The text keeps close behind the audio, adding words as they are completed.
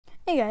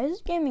Hey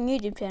guys, gaming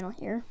YouTube channel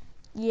here.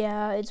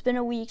 Yeah, it's been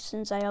a week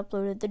since I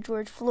uploaded the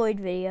George Floyd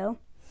video.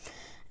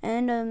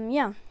 And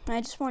yeah, I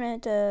just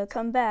wanted to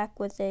come back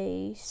with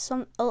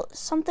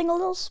something a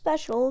little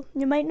special.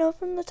 You might know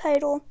from the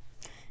title.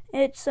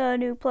 It's a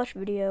new Plush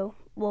video.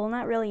 Well,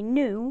 not really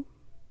new.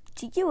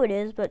 To you it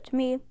is, but to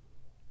me,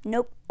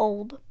 nope,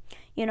 old.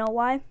 You know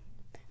why?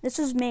 This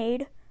was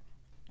made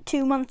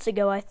 2 months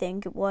ago, I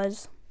think it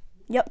was.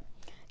 Yep,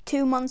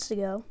 2 months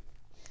ago.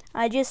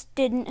 I just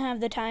didn't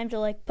have the time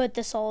to put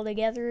this all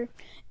together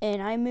in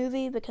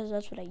iMovie because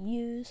that's what I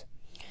use.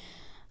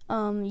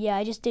 Yeah,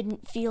 I just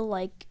didn't feel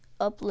like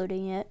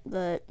uploading it,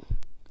 but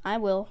I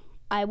will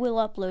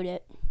upload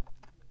it.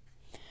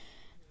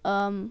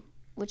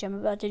 Which I'm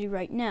about to do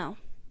right now.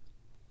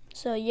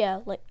 So yeah,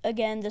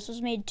 again, this was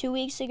made 2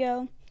 weeks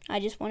ago. I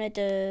just wanted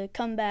to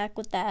come back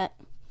with that.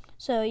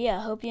 So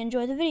yeah, hope you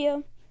enjoy the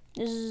video.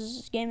 This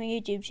is Gaming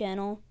YouTube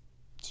channel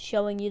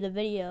showing you the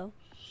video.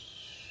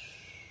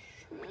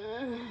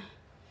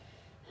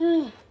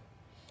 I'm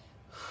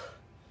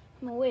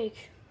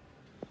awake.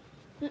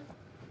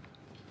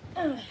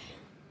 I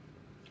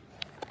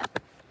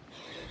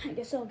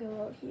guess I'll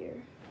go out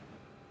here.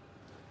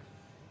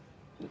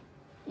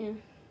 Yeah.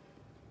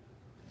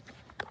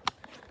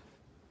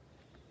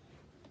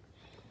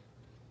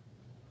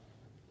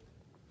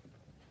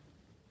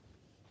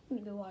 Let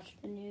me go watch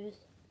the news.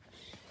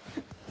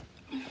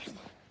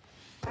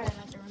 I don't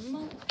have the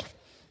remote.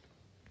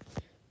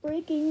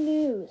 Breaking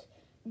news.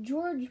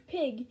 George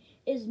Pig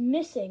is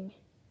missing,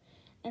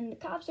 and the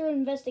cops are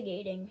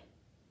investigating.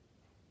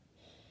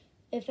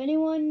 If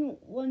anyone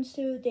wants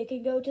to, they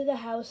can go to the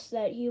house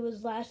that he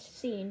was last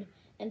seen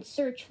and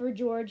search for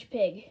George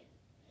Pig.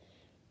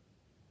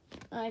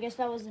 I guess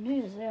that was the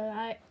news.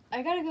 I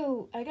gotta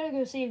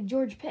go save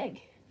George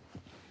Pig.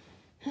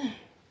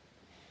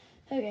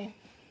 Okay.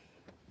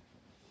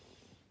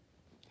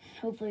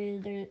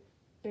 Hopefully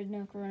there's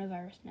no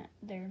coronavirus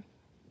there.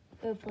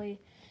 Hopefully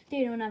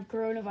they don't have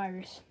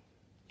coronavirus.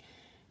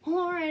 Well,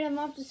 alright, I'm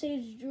off to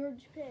save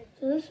George Pig.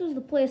 So this was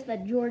the place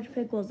that George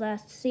Pig was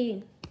last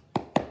seen.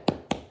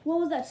 What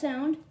was that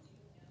sound?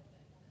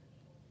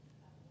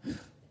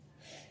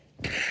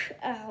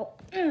 Ow.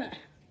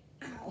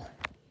 Ow.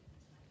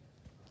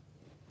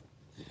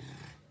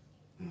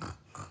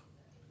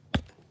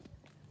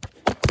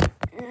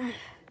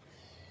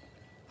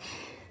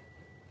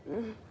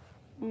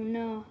 Oh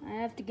no, I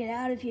have to get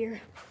out of here.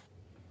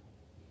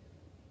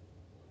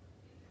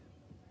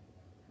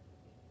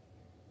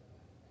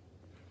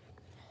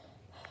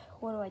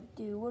 What do I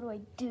do? What do I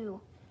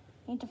do?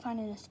 I need to find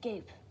an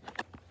escape.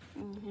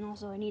 And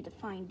also I need to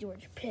find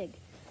George Pig.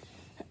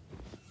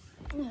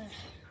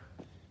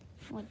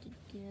 What to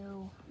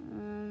do?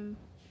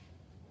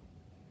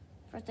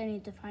 First I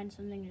need to find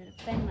something to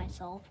defend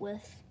myself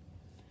with.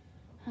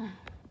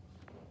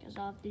 Guess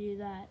I'll have to do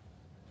that.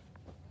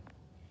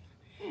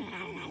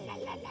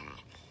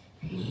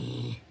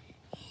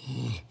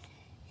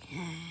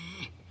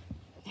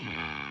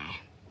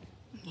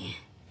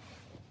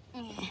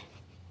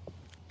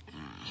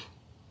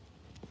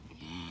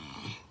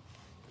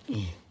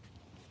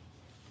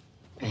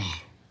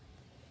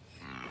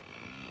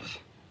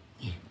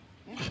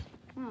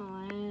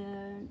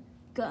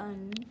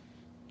 Gun,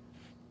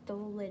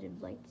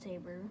 double-bladed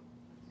lightsaber.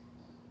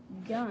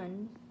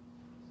 Gun,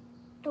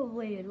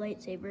 double-bladed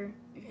lightsaber.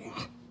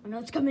 I know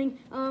it's coming.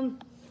 Turn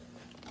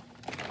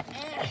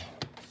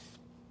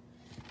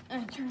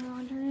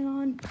it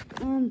on.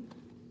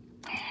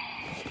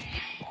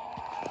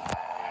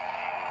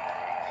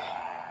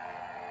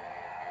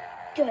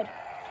 Good.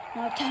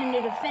 Now time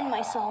to defend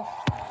myself.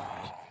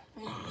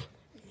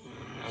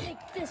 Take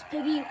this,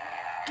 Piggy.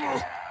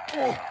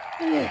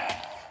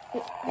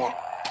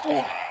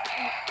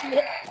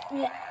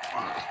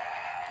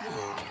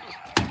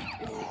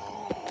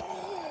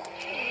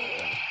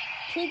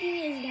 Piggy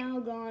is now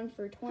gone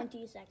for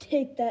 20 seconds.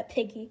 Take that,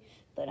 Piggy.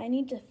 But I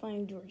need to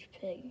find George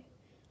Pig.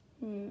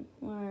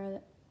 Where are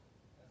they?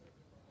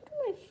 What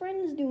are my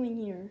friends doing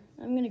here?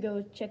 I'm gonna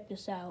go check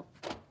this out.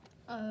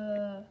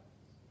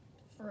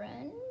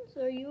 Friends?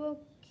 Are you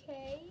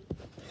okay?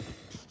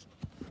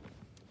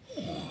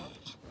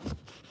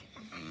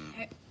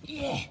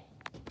 Yeah.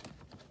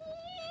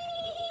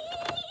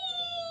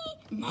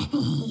 I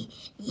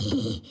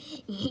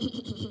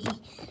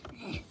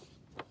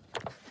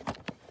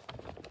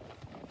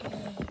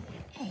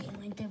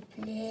want to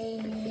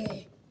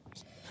play.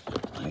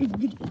 I'm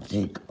gonna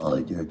take all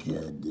your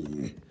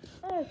candy.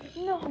 Oh,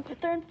 no,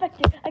 they're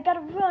infected. I gotta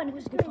run.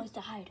 Where's a good place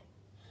to hide?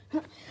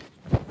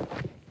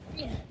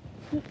 Yeah.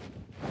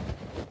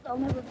 They'll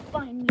never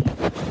find me.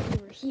 They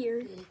were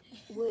here.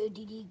 Where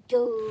did he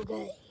go,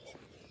 guys?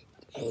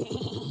 I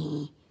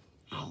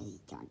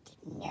don't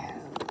know.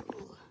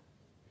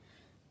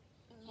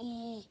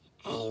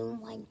 I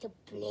want to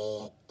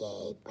play a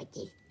game, but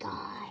it's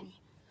gone.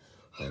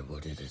 I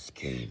wanted this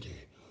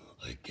candy.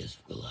 I guess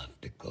we'll have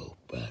to go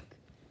back.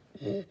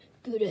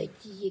 Good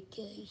idea,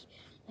 guys.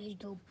 Let's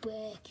go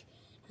back.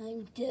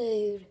 I'm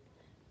tired.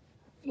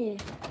 Yeah.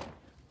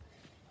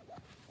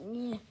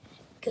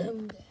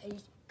 Come,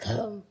 guys,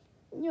 come.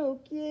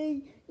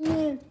 okay?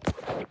 Yeah.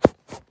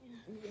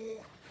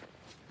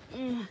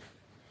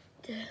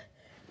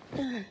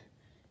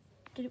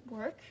 Did it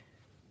work?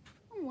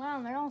 Oh,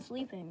 wow, they're all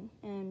sleeping.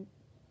 And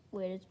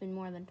wait, it's been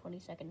more than 20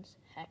 seconds.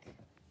 Heck.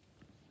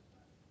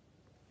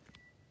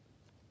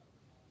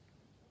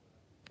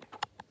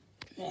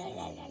 La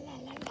la la la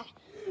la la.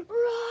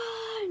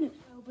 Run!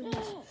 Open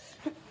this.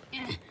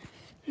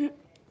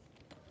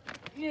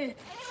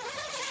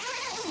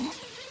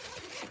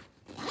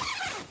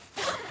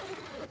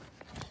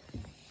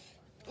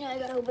 Yeah, I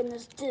gotta open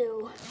this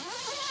too.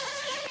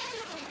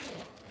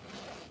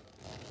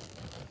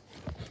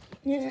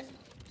 Yeah,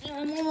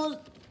 I'm almost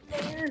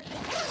there.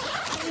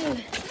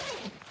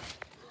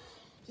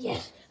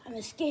 Yes, I'm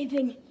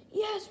escaping.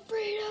 Yes,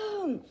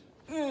 freedom!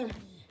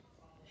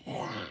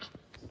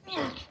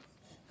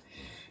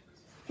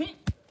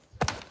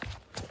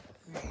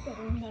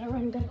 Gotta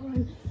run.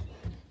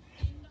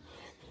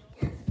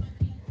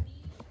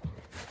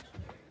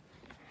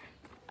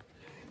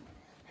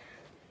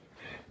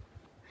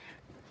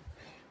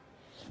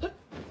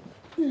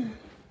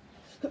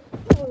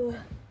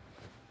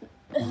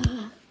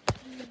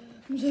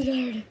 I'm so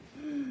tired.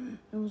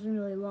 It wasn't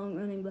really long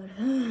running, but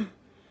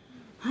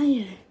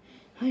I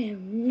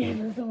am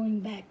never going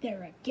back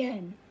there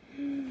again.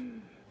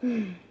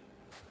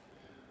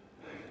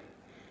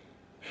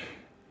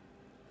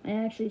 I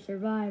actually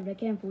survived. I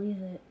can't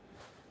believe it.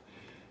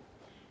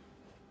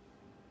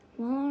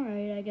 Well,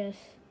 alright, I guess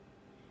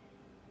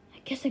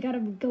I gotta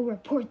go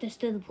report this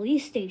to the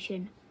police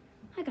station.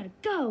 I gotta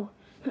go.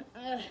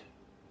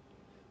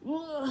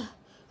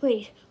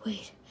 Wait,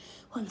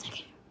 1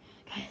 second.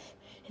 Guys,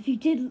 if you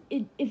did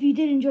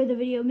enjoy the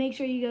video, make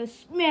sure you go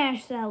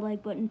smash that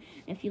like button.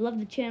 And if you love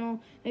the channel,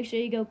 make sure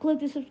you go click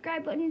the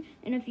subscribe button.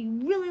 And if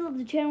you really love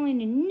the channel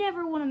and you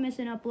never want to miss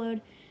an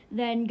upload,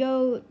 then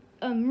go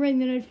ring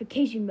the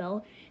notification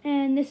bell.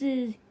 And this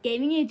is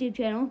Gaming YouTube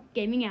channel,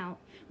 Gaming Out.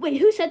 Wait,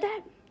 who said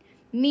that?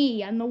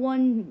 Me. I'm the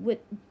one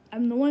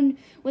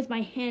with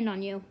my hand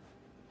on you.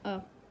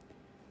 Oh.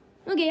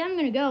 Okay, I'm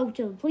gonna go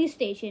to the police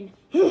station.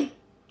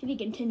 To be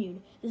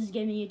continued. This is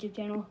Gaming YouTube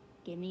channel,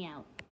 Gaming Out.